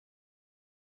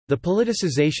The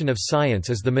politicization of science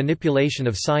is the manipulation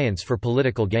of science for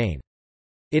political gain.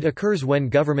 It occurs when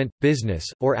government, business,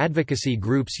 or advocacy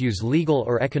groups use legal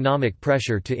or economic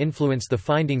pressure to influence the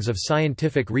findings of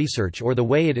scientific research or the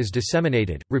way it is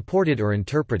disseminated, reported or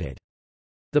interpreted.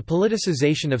 The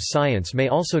politicization of science may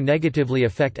also negatively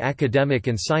affect academic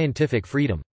and scientific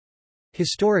freedom.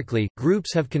 Historically,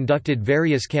 groups have conducted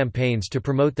various campaigns to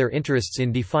promote their interests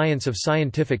in defiance of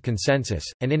scientific consensus,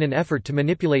 and in an effort to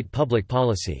manipulate public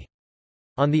policy.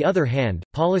 On the other hand,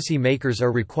 policy makers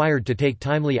are required to take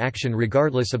timely action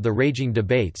regardless of the raging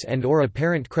debates and/or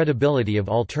apparent credibility of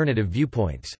alternative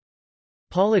viewpoints.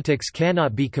 Politics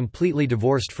cannot be completely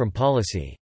divorced from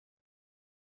policy.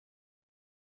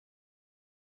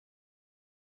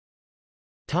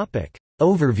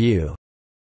 Overview.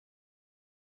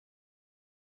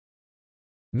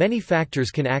 Many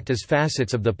factors can act as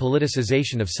facets of the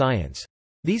politicization of science.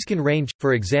 These can range,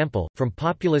 for example, from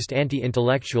populist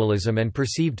anti-intellectualism and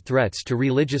perceived threats to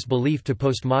religious belief to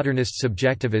postmodernist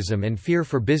subjectivism and fear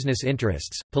for business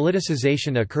interests.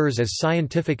 Politicization occurs as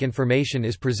scientific information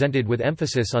is presented with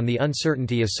emphasis on the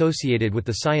uncertainty associated with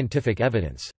the scientific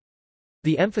evidence.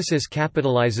 The emphasis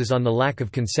capitalizes on the lack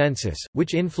of consensus,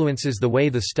 which influences the way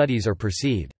the studies are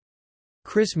perceived.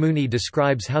 Chris Mooney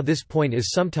describes how this point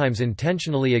is sometimes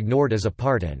intentionally ignored as a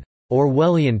part an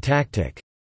Orwellian tactic.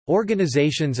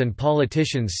 Organizations and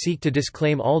politicians seek to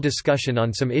disclaim all discussion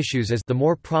on some issues as the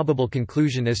more probable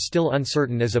conclusion is still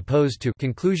uncertain as opposed to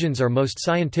conclusions are most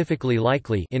scientifically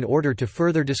likely in order to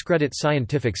further discredit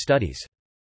scientific studies.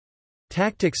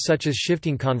 Tactics such as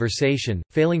shifting conversation,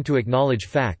 failing to acknowledge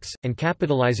facts, and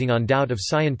capitalizing on doubt of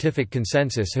scientific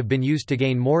consensus have been used to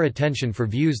gain more attention for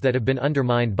views that have been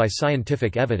undermined by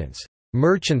scientific evidence.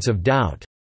 Merchants of doubt,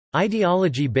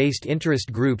 ideology-based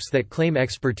interest groups that claim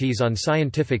expertise on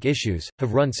scientific issues,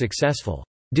 have run successful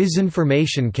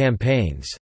disinformation campaigns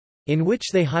in which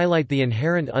they highlight the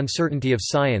inherent uncertainty of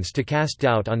science to cast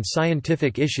doubt on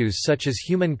scientific issues such as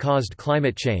human-caused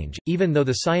climate change. Even though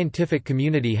the scientific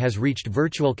community has reached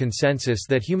virtual consensus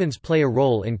that humans play a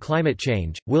role in climate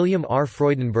change, William R.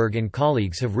 Freudenberg and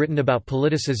colleagues have written about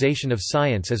politicization of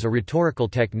science as a rhetorical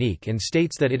technique and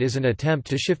states that it is an attempt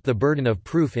to shift the burden of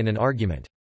proof in an argument.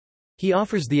 He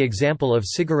offers the example of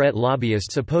cigarette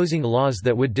lobbyists opposing laws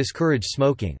that would discourage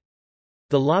smoking.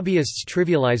 The lobbyists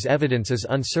trivialize evidence as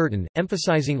uncertain,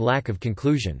 emphasizing lack of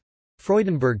conclusion.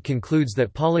 Freudenberg concludes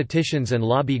that politicians and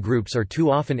lobby groups are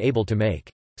too often able to make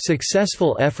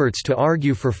successful efforts to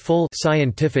argue for full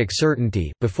scientific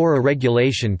certainty before a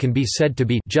regulation can be said to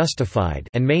be justified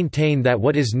and maintain that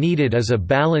what is needed is a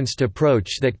balanced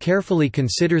approach that carefully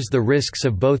considers the risks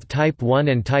of both type 1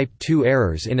 and type 2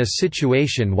 errors in a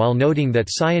situation while noting that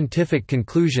scientific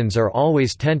conclusions are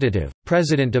always tentative.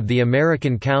 President of the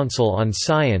American Council on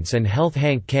Science and Health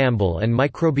Hank Campbell and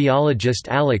microbiologist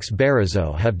Alex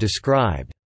Barizo have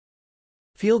described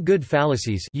feel-good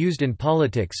fallacies used in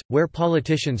politics, where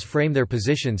politicians frame their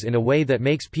positions in a way that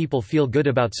makes people feel good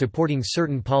about supporting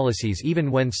certain policies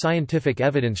even when scientific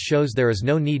evidence shows there is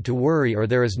no need to worry or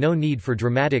there is no need for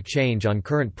dramatic change on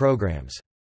current programs.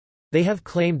 They have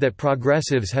claimed that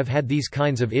progressives have had these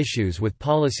kinds of issues with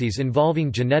policies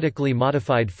involving genetically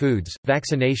modified foods,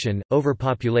 vaccination,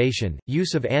 overpopulation,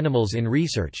 use of animals in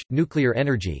research, nuclear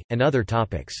energy, and other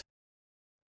topics.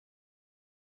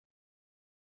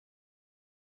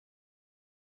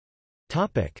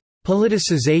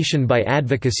 Politicization by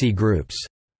advocacy groups.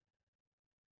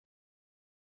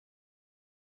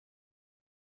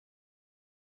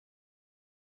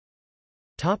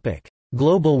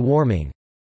 Global warming.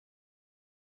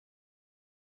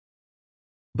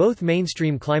 Both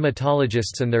mainstream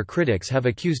climatologists and their critics have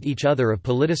accused each other of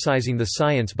politicizing the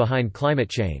science behind climate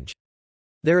change.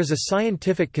 There is a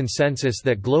scientific consensus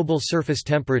that global surface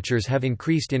temperatures have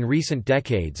increased in recent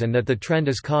decades and that the trend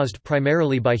is caused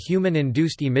primarily by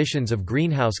human-induced emissions of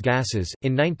greenhouse gases.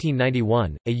 In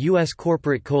 1991, a U.S.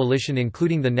 corporate coalition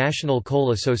including the National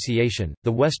Coal Association,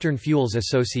 the Western Fuels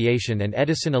Association, and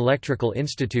Edison Electrical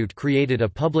Institute created a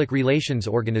public relations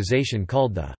organization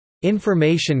called the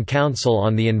Information Council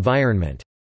on the Environment,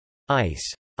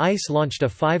 ICE. ICE launched a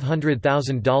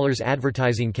 $500,000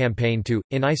 advertising campaign to,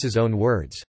 in ICE's own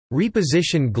words,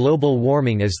 reposition global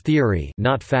warming as theory,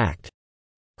 not fact.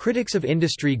 Critics of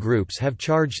industry groups have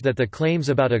charged that the claims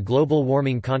about a global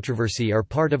warming controversy are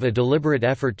part of a deliberate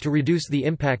effort to reduce the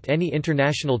impact any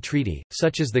international treaty,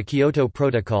 such as the Kyoto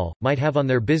Protocol, might have on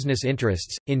their business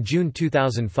interests. In June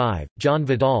 2005, John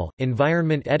Vidal,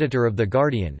 environment editor of The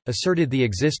Guardian, asserted the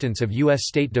existence of U.S.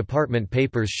 State Department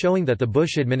papers showing that the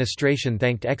Bush administration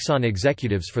thanked Exxon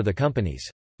executives for the company's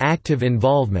active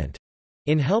involvement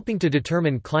in helping to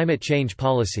determine climate change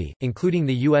policy, including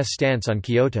the U.S. stance on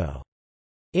Kyoto.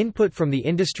 Input from the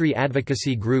industry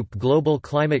advocacy group Global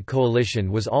Climate Coalition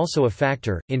was also a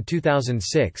factor. In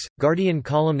 2006, Guardian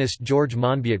columnist George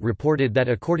Monbiot reported that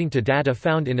according to data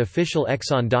found in official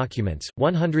Exxon documents,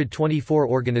 124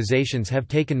 organizations have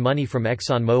taken money from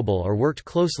ExxonMobil or worked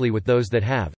closely with those that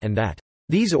have, and that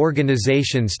these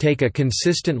organizations take a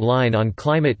consistent line on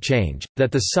climate change,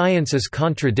 that the science is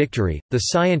contradictory, the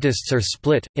scientists are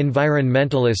split,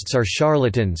 environmentalists are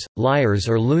charlatans, liars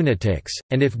or lunatics,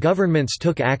 and if governments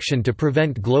took action to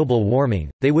prevent global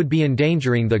warming, they would be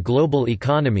endangering the global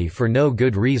economy for no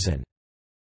good reason.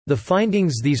 The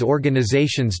findings these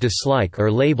organizations dislike are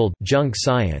labeled junk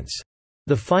science.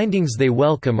 The findings they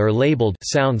welcome are labeled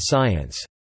sound science.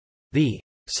 The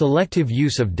selective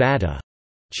use of data,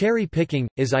 cherry picking,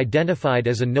 is identified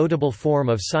as a notable form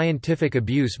of scientific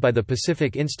abuse by the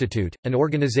Pacific Institute, an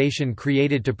organization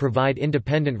created to provide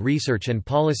independent research and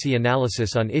policy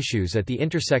analysis on issues at the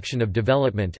intersection of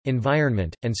development,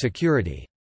 environment, and security.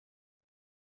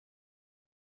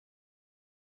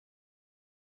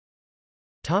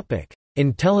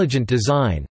 Intelligent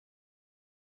design.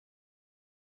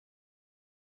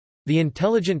 The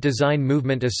intelligent design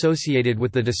movement associated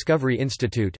with the Discovery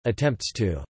Institute attempts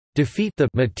to defeat the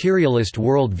materialist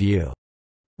worldview,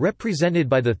 represented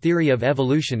by the theory of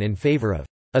evolution in favor of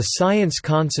a science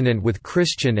consonant with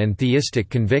Christian and theistic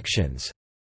convictions.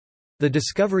 The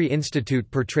Discovery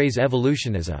Institute portrays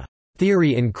evolution as a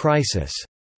theory in crisis,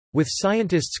 with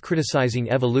scientists criticizing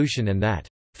evolution and that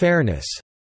fairness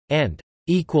and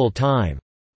equal time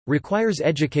requires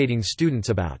educating students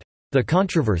about the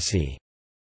controversy.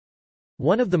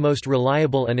 One of the most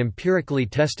reliable and empirically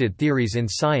tested theories in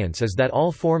science is that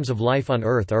all forms of life on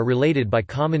Earth are related by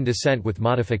common descent with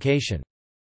modification.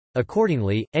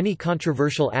 Accordingly, any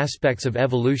controversial aspects of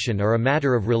evolution are a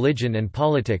matter of religion and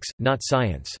politics, not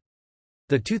science.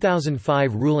 The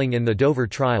 2005 ruling in the Dover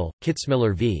trial,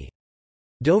 Kitzmiller v.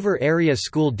 Dover Area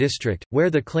School District,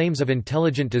 where the claims of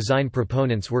intelligent design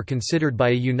proponents were considered by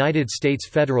a United States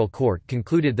federal court,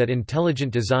 concluded that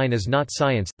intelligent design is not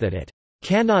science, that it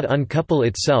cannot uncouple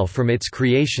itself from its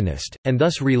creationist, and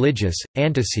thus religious,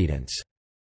 antecedents,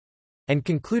 and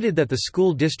concluded that the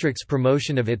school district's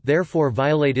promotion of it therefore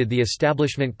violated the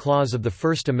Establishment Clause of the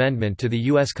First Amendment to the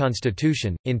U.S.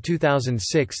 Constitution. In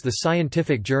 2006, the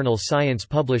scientific journal Science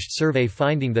published survey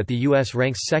finding that the U.S.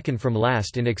 ranks second from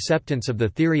last in acceptance of the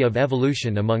theory of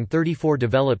evolution among 34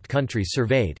 developed countries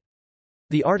surveyed.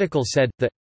 The article said, the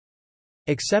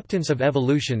acceptance of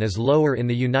evolution is lower in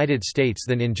the United States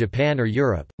than in Japan or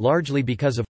Europe, largely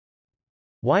because of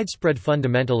widespread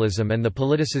fundamentalism and the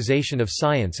politicization of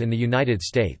science in the United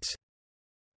States.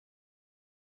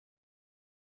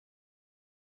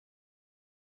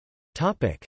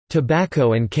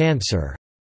 Tobacco and cancer.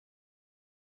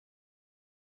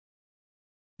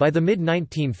 By the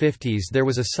mid-1950s there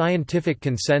was a scientific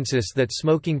consensus that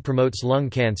smoking promotes lung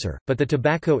cancer, but the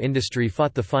tobacco industry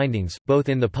fought the findings, both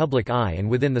in the public eye and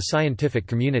within the scientific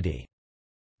community.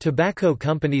 Tobacco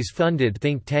companies funded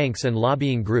think tanks and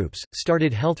lobbying groups,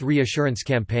 started health reassurance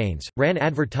campaigns, ran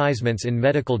advertisements in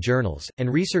medical journals,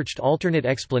 and researched alternate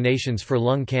explanations for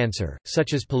lung cancer,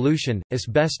 such as pollution,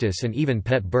 asbestos and even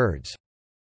pet birds.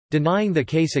 Denying the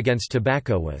case against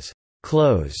tobacco was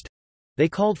closed. They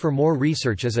called for more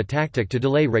research as a tactic to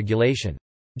delay regulation.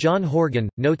 John Horgan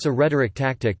notes a rhetoric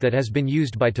tactic that has been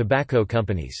used by tobacco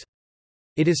companies.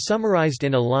 It is summarized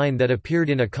in a line that appeared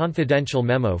in a confidential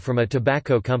memo from a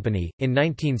tobacco company, in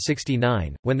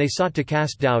 1969, when they sought to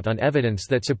cast doubt on evidence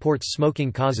that supports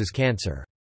smoking causes cancer.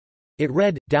 It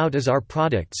read, "Doubt is our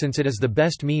product since it is the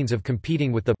best means of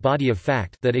competing with the body of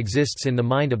fact that exists in the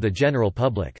mind of the general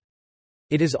public.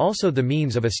 It is also the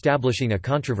means of establishing a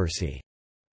controversy."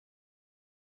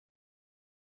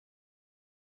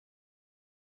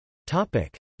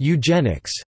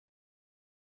 Eugenics.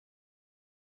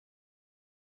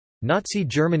 Nazi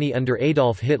Germany under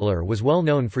Adolf Hitler was well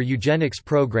known for eugenics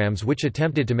programs which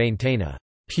attempted to maintain a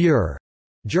pure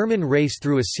German race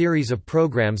through a series of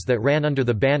programs that ran under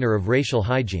the banner of racial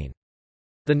hygiene.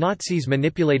 The Nazis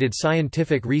manipulated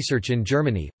scientific research in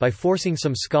Germany, by forcing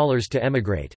some scholars to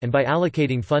emigrate, and by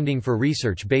allocating funding for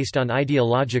research based on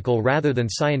ideological rather than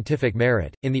scientific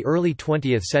merit. In the early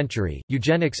 20th century,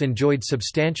 eugenics enjoyed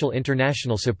substantial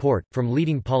international support, from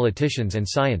leading politicians and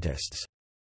scientists.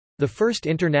 The first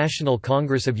International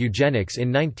Congress of Eugenics in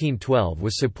 1912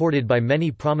 was supported by many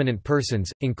prominent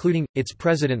persons, including, its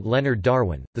president Leonard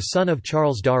Darwin, the son of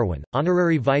Charles Darwin,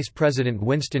 honorary Vice President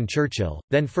Winston Churchill,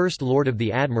 then First Lord of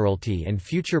the Admiralty and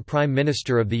future Prime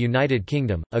Minister of the United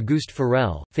Kingdom, Auguste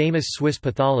Forel, famous Swiss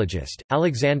pathologist,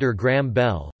 Alexander Graham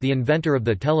Bell, the inventor of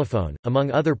the telephone,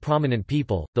 among other prominent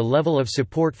people. The level of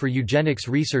support for eugenics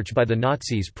research by the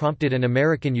Nazis prompted an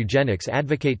American eugenics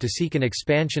advocate to seek an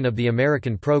expansion of the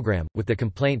American program, with the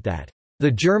complaint that,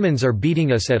 "the Germans are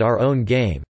beating us at our own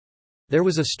game." There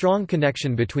was a strong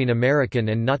connection between American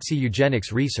and Nazi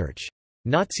eugenics research.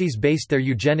 Nazis based their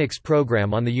eugenics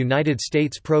program on the United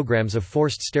States programs of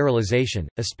forced sterilization,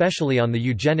 especially on the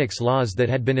eugenics laws that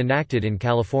had been enacted in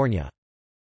California.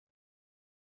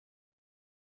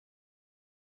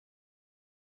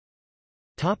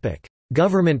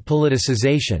 Government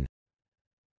politicization.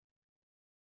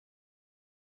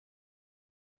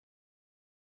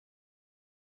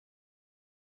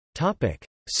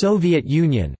 Soviet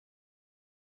Union.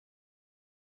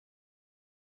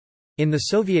 In the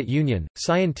Soviet Union,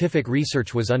 scientific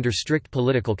research was under strict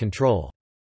political control.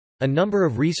 A number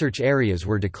of research areas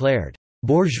were declared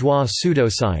bourgeois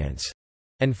pseudoscience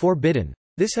and forbidden.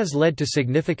 This has led to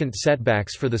significant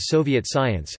setbacks for the Soviet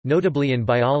science, notably in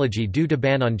biology due to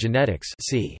ban on genetics,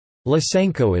 see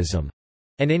Lysenkoism,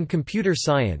 and in computer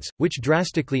science, which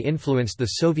drastically influenced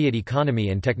the Soviet economy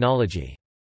and technology.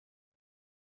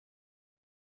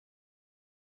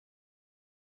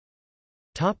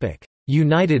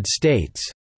 United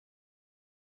States.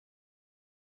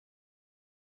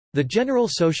 The General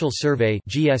Social Survey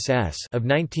 (GSS) of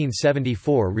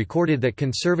 1974 recorded that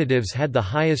conservatives had the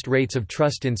highest rates of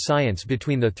trust in science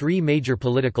between the three major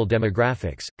political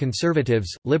demographics: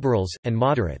 conservatives, liberals, and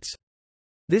moderates.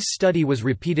 This study was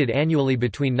repeated annually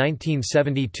between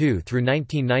 1972 through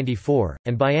 1994,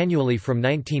 and biannually from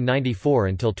 1994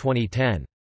 until 2010.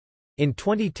 In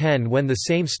 2010, when the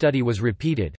same study was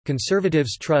repeated,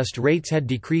 conservatives' trust rates had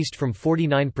decreased from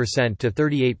 49% to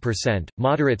 38%,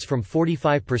 moderates from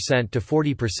 45% to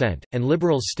 40%, and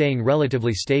liberals staying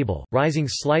relatively stable, rising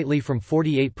slightly from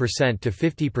 48% to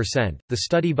 50%. The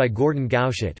study by Gordon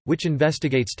Gauchet, which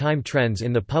investigates time trends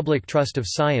in the public trust of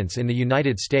science in the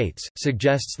United States,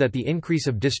 suggests that the increase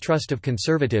of distrust of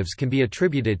conservatives can be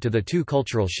attributed to the two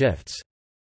cultural shifts.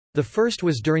 The first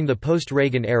was during the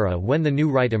post-Reagan era when the New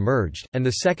Right emerged, and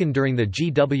the second during the G.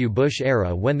 W. Bush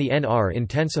era when the NR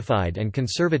intensified and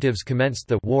conservatives commenced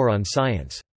the war on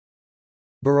science.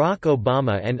 Barack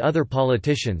Obama and other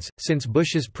politicians, since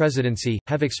Bush's presidency,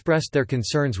 have expressed their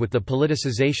concerns with the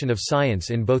politicization of science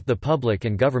in both the public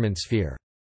and government sphere.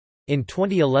 In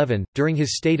 2011, during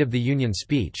his State of the Union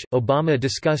speech, Obama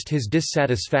discussed his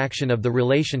dissatisfaction of the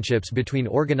relationships between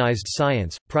organized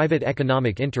science, private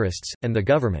economic interests, and the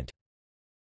government.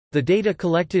 The data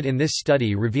collected in this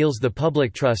study reveals the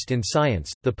public trust in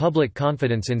science, the public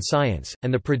confidence in science,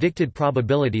 and the predicted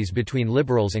probabilities between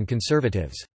liberals and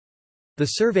conservatives. The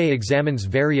survey examines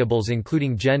variables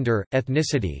including gender,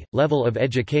 ethnicity, level of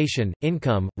education,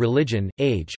 income, religion,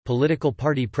 age, political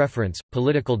party preference,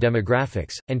 political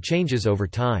demographics, and changes over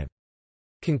time.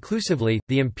 Conclusively,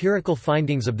 the empirical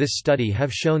findings of this study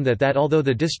have shown that although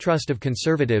the distrust of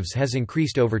conservatives has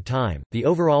increased over time, the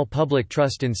overall public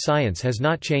trust in science has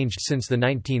not changed since the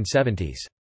 1970s.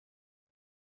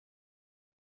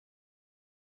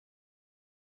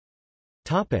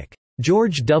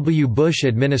 George W. Bush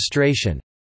administration.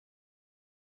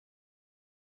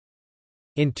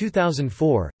 In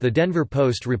 2004, the Denver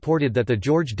Post reported that the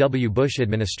George W. Bush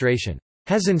administration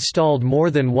has installed more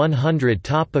than 100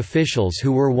 top officials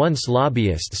who were once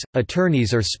lobbyists,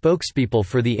 attorneys or spokespeople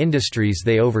for the industries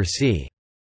they oversee.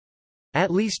 At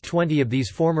least 20 of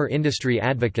these former industry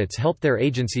advocates helped their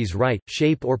agencies write,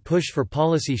 shape or push for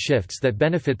policy shifts that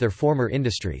benefit their former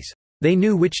industries. They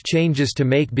knew which changes to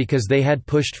make because they had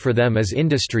pushed for them as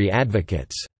industry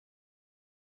advocates.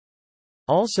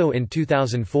 Also in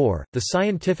 2004, the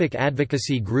scientific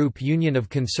advocacy group Union of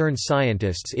Concerned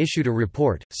Scientists issued a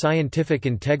report, Scientific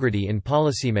Integrity in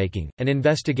Policymaking, an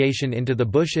investigation into the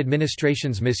Bush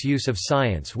administration's misuse of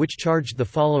science, which charged the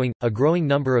following: a growing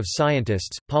number of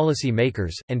scientists, policy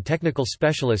makers, and technical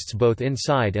specialists both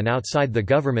inside and outside the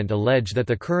government allege that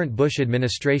the current Bush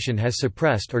administration has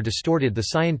suppressed or distorted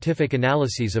the scientific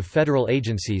analyses of federal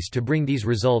agencies to bring these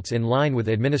results in line with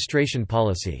administration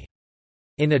policy.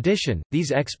 In addition,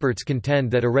 these experts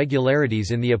contend that irregularities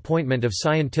in the appointment of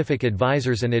scientific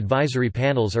advisors and advisory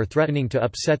panels are threatening to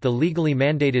upset the legally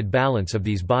mandated balance of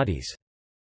these bodies.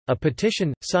 A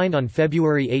petition, signed on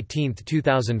February 18,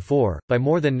 2004, by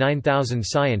more than 9,000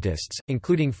 scientists,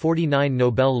 including 49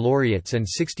 Nobel laureates and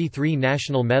 63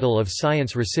 National Medal of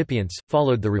Science recipients,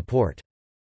 followed the report.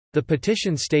 The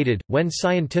petition stated, when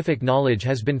scientific knowledge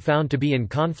has been found to be in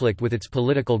conflict with its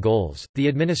political goals, the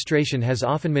administration has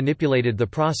often manipulated the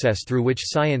process through which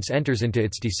science enters into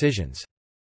its decisions.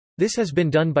 This has been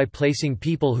done by placing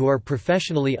people who are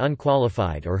professionally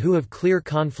unqualified or who have clear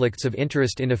conflicts of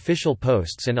interest in official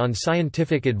posts and on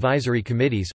scientific advisory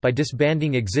committees, by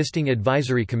disbanding existing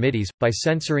advisory committees, by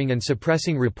censoring and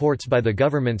suppressing reports by the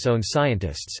government's own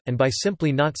scientists, and by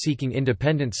simply not seeking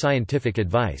independent scientific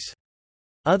advice.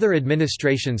 Other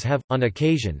administrations have, on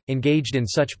occasion, engaged in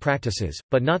such practices,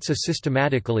 but not so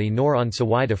systematically nor on so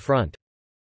wide a front.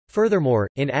 Furthermore,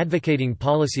 in advocating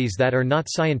policies that are not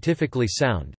scientifically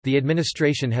sound, the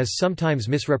administration has sometimes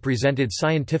misrepresented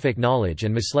scientific knowledge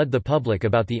and misled the public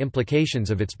about the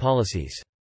implications of its policies.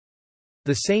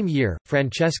 The same year,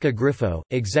 Francesca Griffo,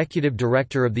 executive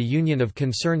director of the Union of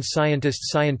Concerned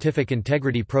Scientists' Scientific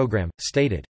Integrity Program,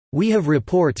 stated, "We have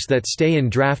reports that stay in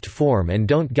draft form and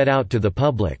don't get out to the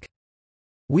public.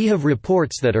 We have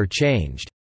reports that are changed.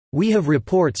 We have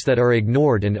reports that are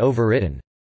ignored and overwritten."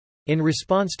 In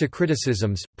response to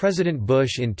criticisms, President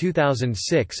Bush in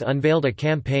 2006 unveiled a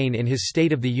campaign in his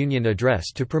State of the Union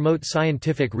address to promote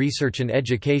scientific research and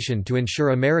education to ensure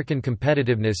American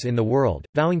competitiveness in the world,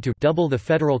 vowing to double the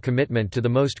federal commitment to the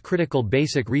most critical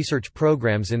basic research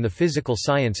programs in the physical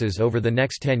sciences over the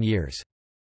next 10 years.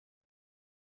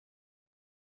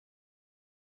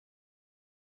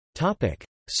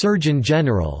 Surgeon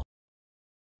General.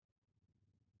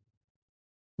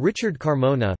 Richard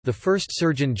Carmona, the first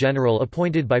Surgeon General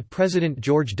appointed by President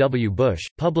George W. Bush,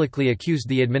 publicly accused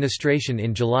the administration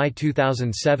in July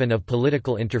 2007 of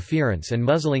political interference and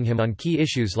muzzling him on key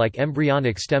issues like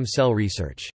embryonic stem cell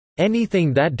research.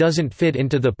 "Anything that doesn't fit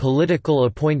into the political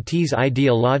appointee's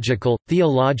ideological,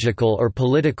 theological or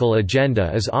political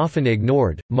agenda is often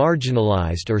ignored,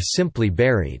 marginalized or simply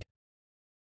buried."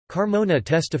 Carmona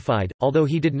testified, although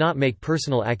he did not make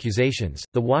personal accusations.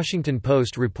 The Washington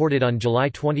Post reported on July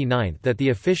 29 that the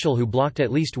official who blocked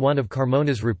at least one of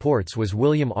Carmona's reports was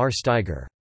William R. Steiger.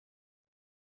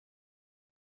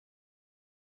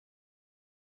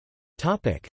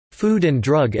 Food and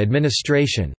Drug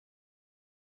Administration.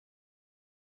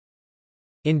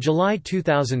 In July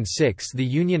 2006, the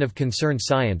Union of Concerned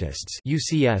Scientists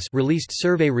 (UCS) released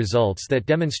survey results that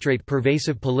demonstrate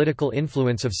pervasive political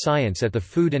influence of science at the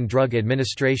Food and Drug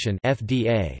Administration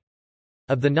 (FDA).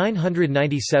 Of the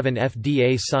 997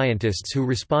 FDA scientists who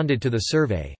responded to the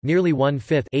survey, nearly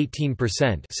one-fifth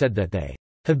 (18%) said that they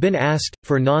have been asked,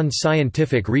 for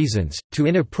non-scientific reasons, to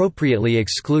inappropriately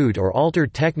exclude or alter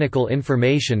technical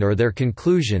information or their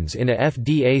conclusions in a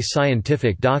FDA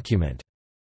scientific document.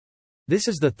 This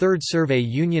is the third survey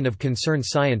Union of Concerned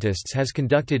Scientists has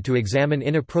conducted to examine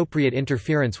inappropriate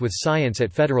interference with science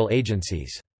at federal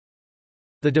agencies.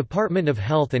 The Department of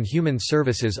Health and Human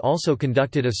Services also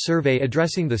conducted a survey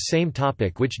addressing the same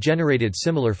topic which generated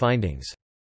similar findings.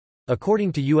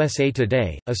 According to USA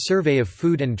Today, a survey of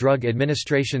Food and Drug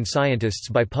Administration scientists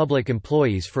by public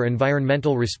employees for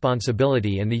environmental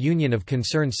responsibility and the Union of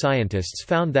Concerned Scientists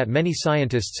found that many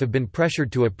scientists have been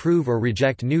pressured to approve or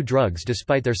reject new drugs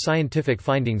despite their scientific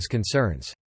findings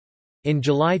concerns. In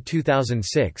July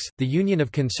 2006, the Union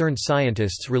of Concerned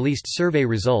Scientists released survey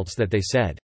results that they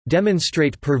said,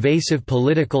 "demonstrate pervasive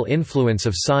political influence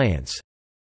of science"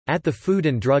 at the Food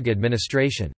and Drug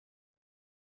Administration.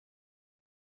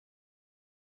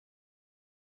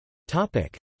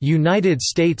 United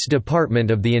States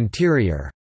Department of the Interior.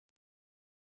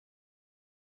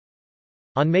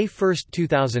 On May 1,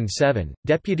 2007,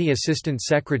 Deputy Assistant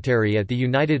Secretary at the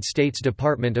United States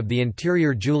Department of the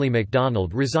Interior Julie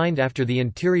MacDonald resigned after the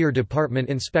Interior Department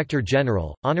Inspector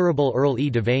General, Honorable Earl E.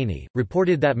 Devaney,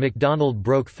 reported that MacDonald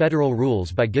broke federal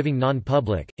rules by giving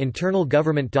non-public, internal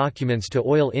government documents to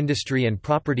oil industry and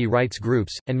property rights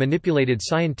groups, and manipulated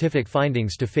scientific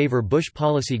findings to favor Bush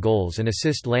policy goals and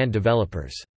assist land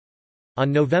developers. On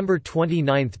November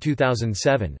 29,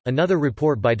 2007, another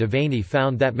report by Devaney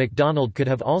found that MacDonald could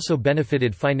have also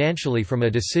benefited financially from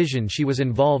a decision she was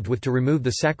involved with to remove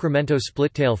the Sacramento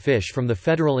splittail fish from the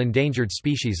federal endangered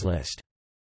species list.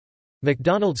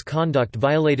 MacDonald's conduct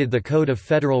violated the Code of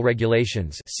Federal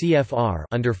Regulations (CFR)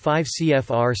 under 5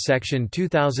 CFR Section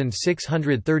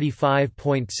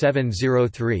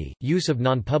 2635.703, use of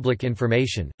non-public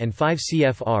information, and 5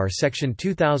 CFR Section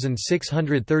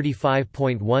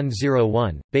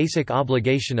 2635.101, basic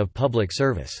obligation of public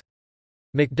service.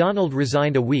 MacDonald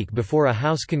resigned a week before a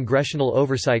House Congressional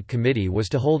Oversight Committee was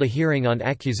to hold a hearing on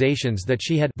accusations that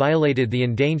she had violated the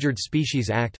Endangered Species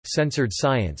Act, censored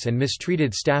science and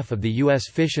mistreated staff of the U.S.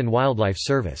 Fish and Wildlife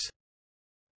Service.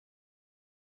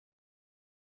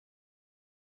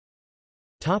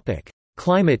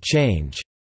 Climate change.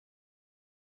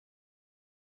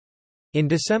 In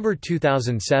December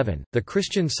 2007, the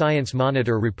Christian Science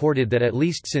Monitor reported that at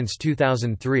least since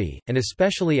 2003, and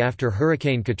especially after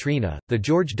Hurricane Katrina, the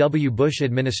George W. Bush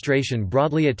administration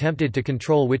broadly attempted to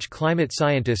control which climate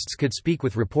scientists could speak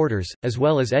with reporters, as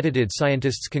well as edited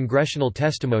scientists' congressional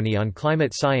testimony on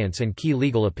climate science and key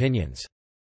legal opinions.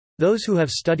 Those who have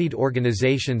studied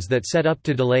organizations that set up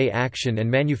to delay action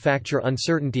and manufacture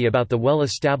uncertainty about the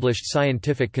well-established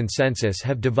scientific consensus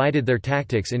have divided their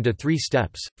tactics into 3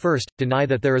 steps. First, deny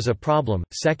that there is a problem;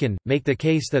 second, make the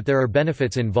case that there are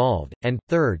benefits involved; and,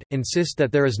 third, insist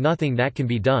that there is nothing that can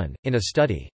be done. In a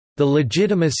study, "The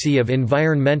Legitimacy of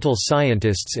Environmental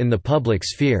Scientists in the Public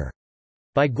Sphere",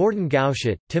 by Gordon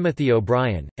Gauchet, Timothy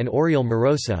O'Brien, and Oriol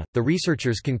Morosa, the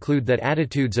researchers conclude that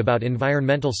attitudes about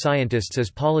environmental scientists as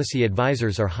policy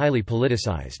advisors are highly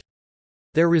politicized.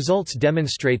 Their results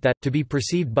demonstrate that, to be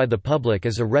perceived by the public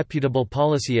as a reputable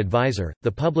policy advisor,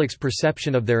 the public's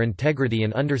perception of their integrity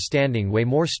and understanding weigh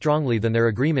more strongly than their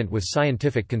agreement with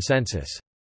scientific consensus.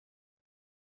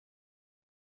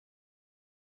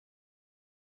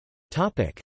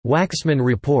 Waxman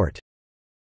Report.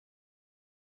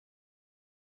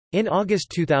 In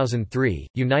August 2003,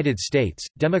 United States,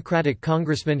 Democratic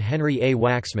Congressman Henry A.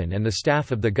 Waxman and the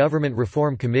staff of the Government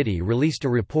Reform Committee released a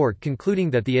report concluding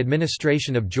that the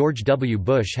administration of George W.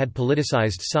 Bush had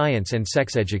politicized science and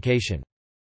sex education.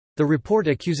 The report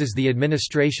accuses the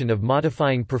administration of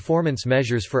modifying performance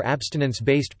measures for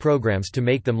abstinence-based programs to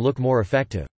make them look more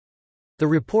effective. The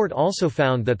report also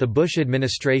found that the Bush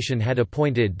administration had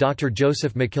appointed Dr.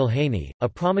 Joseph McIlhaney, a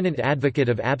prominent advocate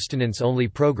of abstinence-only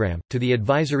program, to the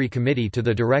advisory committee to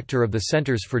the director of the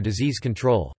Centers for Disease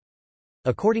Control.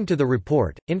 According to the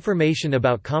report, information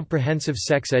about comprehensive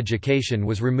sex education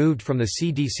was removed from the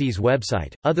CDC's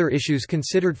website. Other issues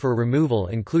considered for removal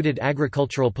included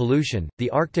agricultural pollution, the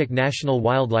Arctic National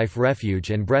Wildlife Refuge,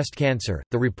 and breast cancer.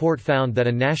 The report found that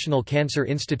a National Cancer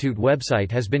Institute website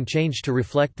has been changed to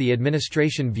reflect the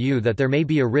administration view that there may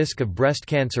be a risk of breast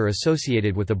cancer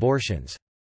associated with abortions.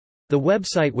 The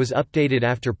website was updated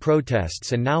after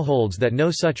protests and now holds that no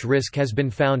such risk has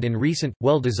been found in recent,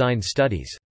 well-designed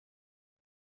studies.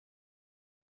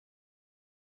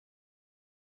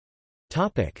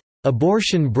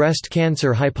 Abortion breast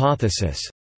cancer hypothesis.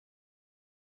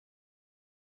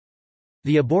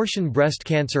 The abortion breast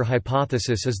cancer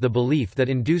hypothesis is the belief that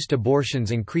induced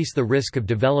abortions increase the risk of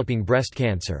developing breast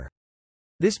cancer.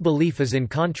 This belief is in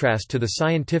contrast to the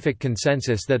scientific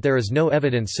consensus that there is no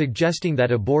evidence suggesting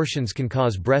that abortions can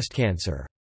cause breast cancer.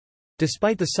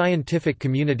 Despite the scientific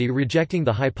community rejecting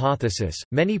the hypothesis,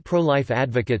 many pro-life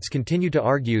advocates continue to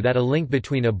argue that a link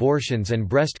between abortions and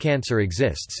breast cancer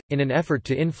exists, in an effort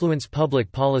to influence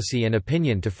public policy and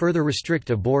opinion to further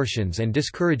restrict abortions and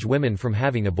discourage women from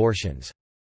having abortions.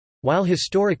 While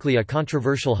historically a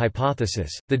controversial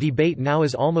hypothesis, the debate now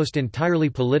is almost entirely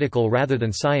political rather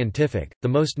than scientific. The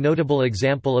most notable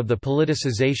example of the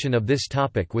politicization of this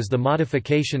topic was the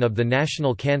modification of the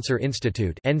National Cancer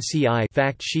Institute (NCI)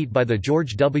 fact sheet by the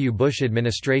George W. Bush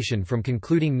administration from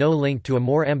concluding no link to a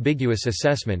more ambiguous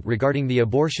assessment regarding the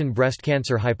abortion breast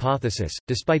cancer hypothesis,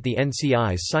 despite the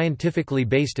NCI's scientifically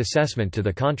based assessment to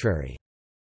the contrary.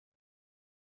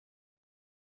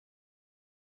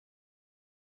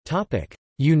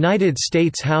 United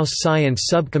States House Science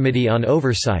Subcommittee on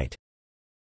Oversight.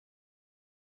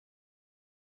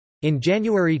 In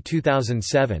January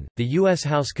 2007, the U.S.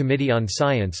 House Committee on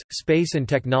Science, Space and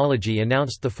Technology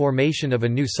announced the formation of a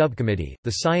new subcommittee,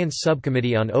 the Science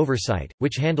Subcommittee on Oversight,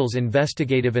 which handles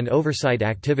investigative and oversight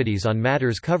activities on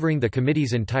matters covering the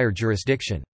committee's entire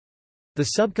jurisdiction. The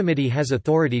subcommittee has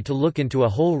authority to look into a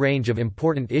whole range of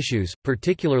important issues,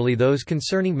 particularly those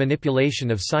concerning manipulation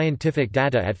of scientific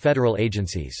data at federal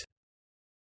agencies.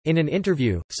 In an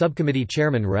interview, subcommittee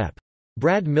chairman Rep.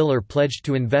 Brad Miller pledged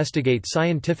to investigate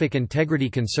scientific integrity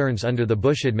concerns under the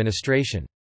Bush administration.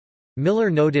 Miller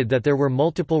noted that there were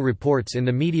multiple reports in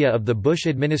the media of the Bush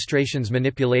administration's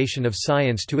manipulation of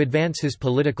science to advance his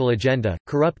political agenda,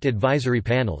 corrupt advisory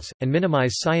panels, and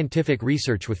minimize scientific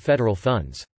research with federal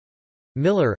funds.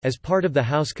 Miller, as part of the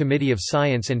House Committee of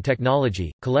Science and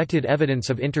Technology, collected evidence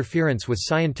of interference with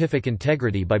scientific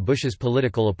integrity by Bush's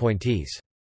political appointees.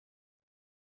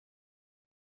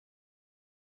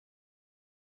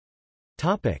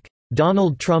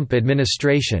 Donald Trump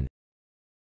administration.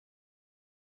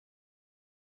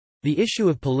 The issue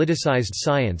of politicized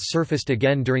science surfaced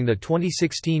again during the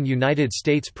 2016 United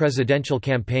States presidential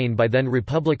campaign by then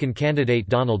Republican candidate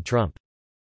Donald Trump.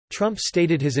 Trump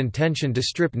stated his intention to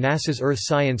strip NASA's Earth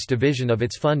Science Division of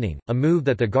its funding, a move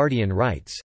that The Guardian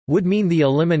writes, "would mean the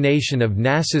elimination of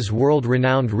NASA's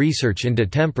world-renowned research into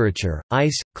temperature,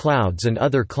 ice, clouds and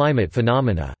other climate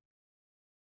phenomena."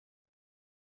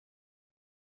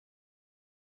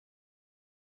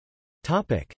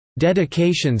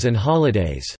 Dedications and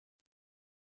holidays.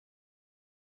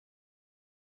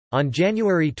 On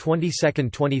January 22,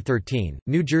 2013,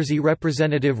 New Jersey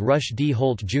Representative Rush D.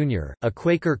 Holt, Jr., a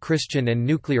Quaker Christian and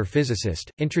nuclear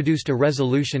physicist, introduced a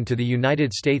resolution to the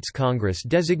United States Congress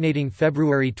designating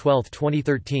February 12,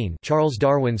 2013, Charles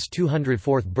Darwin's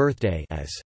 204th birthday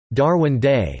as Darwin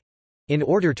Day, in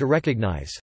order to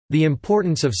recognize the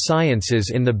importance of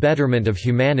sciences in the betterment of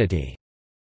humanity.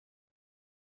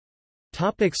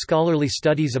 Scholarly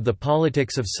studies of the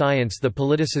politics of science. The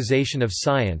politicization of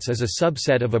science is a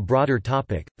subset of a broader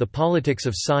topic, the politics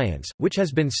of science, which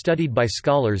has been studied by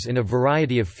scholars in a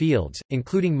variety of fields,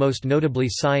 including most notably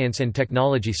science and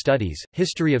technology studies,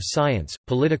 history of science,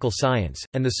 political science,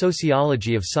 and the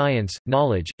sociology of science,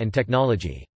 knowledge, and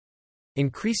technology.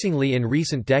 Increasingly in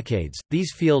recent decades,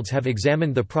 these fields have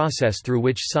examined the process through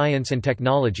which science and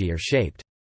technology are shaped.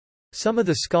 Some of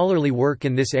the scholarly work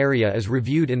in this area is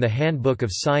reviewed in the Handbook of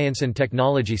Science and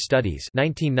Technology Studies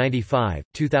 1995,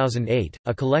 2008,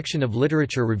 a collection of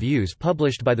literature reviews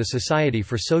published by the Society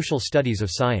for Social Studies of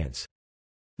Science.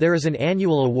 There is an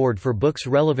annual award for books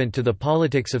relevant to the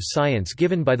politics of science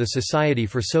given by the Society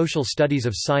for Social Studies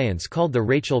of Science called the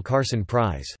Rachel Carson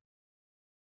Prize.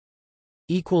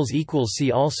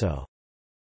 See also